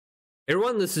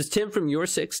Everyone, this is Tim from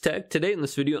YourSixTech. Today in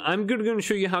this video, I'm going to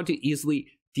show you how to easily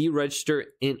deregister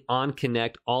and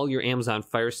on-connect all your Amazon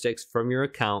Fire Sticks from your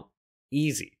account.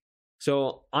 Easy.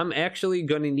 So I'm actually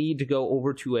going to need to go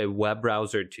over to a web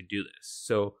browser to do this.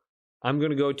 So I'm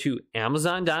going to go to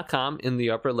Amazon.com in the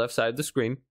upper left side of the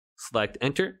screen, select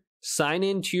enter, sign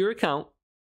into your account,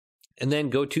 and then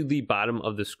go to the bottom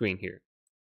of the screen here.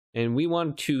 And we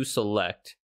want to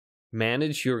select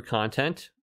manage your content.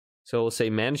 So we'll say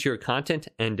manage your content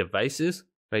and devices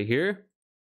right here.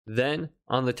 Then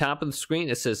on the top of the screen,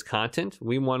 it says content.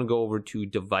 We want to go over to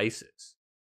devices.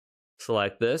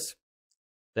 Select this.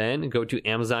 Then go to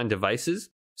Amazon devices.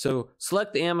 So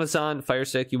select the Amazon Fire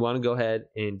Stick you want to go ahead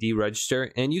and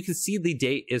deregister. And you can see the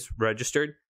date is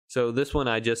registered. So this one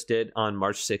I just did on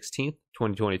March 16th,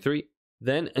 2023.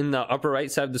 Then in the upper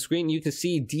right side of the screen, you can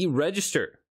see deregister.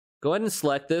 Go ahead and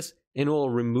select this and it will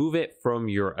remove it from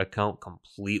your account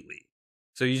completely.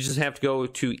 So you just have to go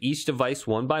to each device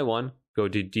one by one, go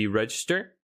to deregister,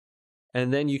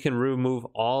 and then you can remove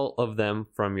all of them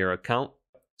from your account.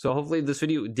 So hopefully this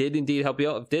video did indeed help you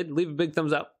out. If it did, leave a big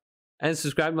thumbs up and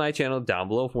subscribe to my channel down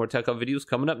below for more tech videos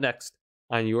coming up next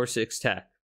on YourSixTech.